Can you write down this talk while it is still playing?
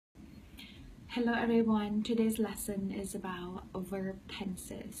Hello everyone, today's lesson is about verb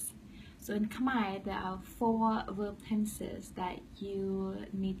tenses. So in Khmer, there are 4 verb tenses that you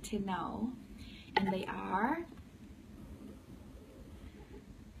need to know, and they are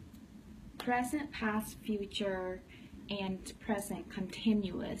present, past, future, and present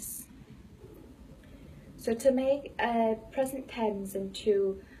continuous. So to make a present tense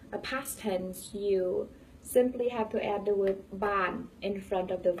into a past tense, you simply have to add the word Baan in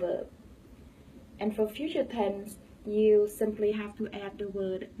front of the verb. And for future tense, you simply have to add the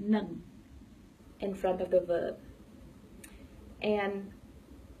word Nung in front of the verb. And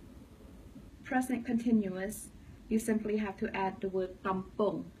present continuous, you simply have to add the word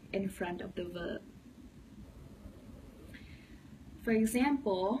Kompong in front of the verb. For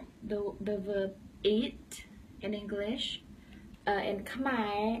example, the verb eat in English, in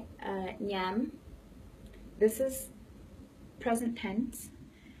Khmer, Kñom, this is present tense.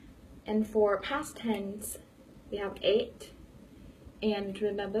 And for past tense, we have ate. And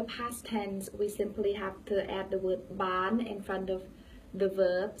remember, past tense, we simply have to add the word Baan in front of the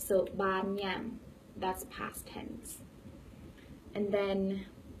verb. So Baan Kñom, that's past tense. And then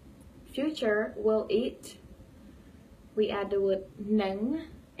future, will eat. We add the word Nung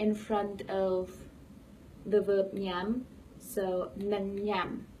in front of the verb Kñom. So Nung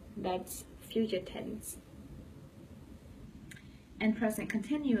Kñom, that's future tense. And present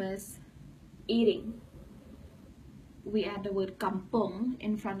continuous, eating, we add the word Kompong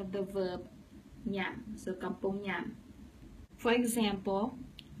in front of the verb Kñom, so Kompong Kñom. For example,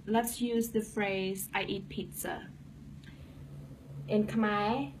 let's use the phrase I eat pizza. In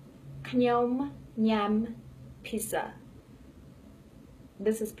Khmer, Kñom Kñom pizza.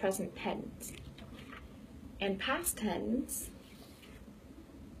 This is present tense. And past tense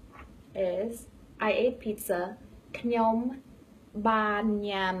is I ate pizza, Kñom Baan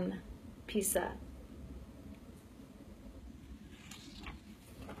Kñom pizza.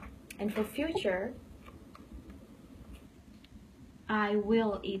 And for future, I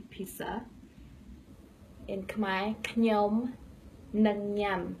will eat pizza. In Khmer, Kñom Nung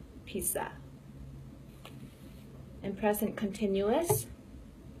Kñom pizza. In present continuous,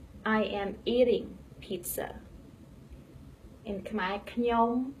 I am eating pizza. In Khmer,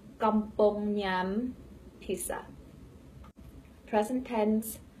 Kñom Kompong Kñom pizza. Present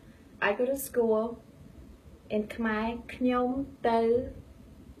tense, I go to school. In Khmer, Kñom teow,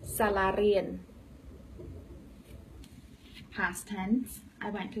 salarian. Past tense, I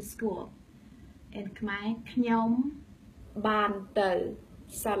went to school. In Khmer, Kñom Baan teow,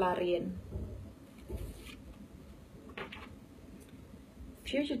 salarian.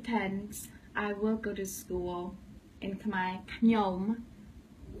 Future tense, I will go to school. In Khmer, Kñom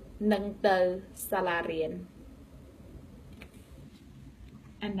Nung teow, salarian.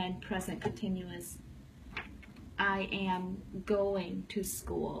 And then present continuous, I am going to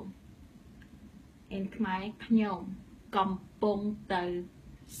school. In Khmer, Kñom Kompong teow,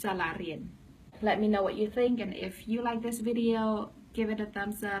 salarian. Let me know what you think, and if you like this video, give it a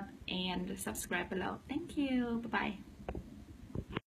thumbs up and subscribe below. Thank you. Bye-bye.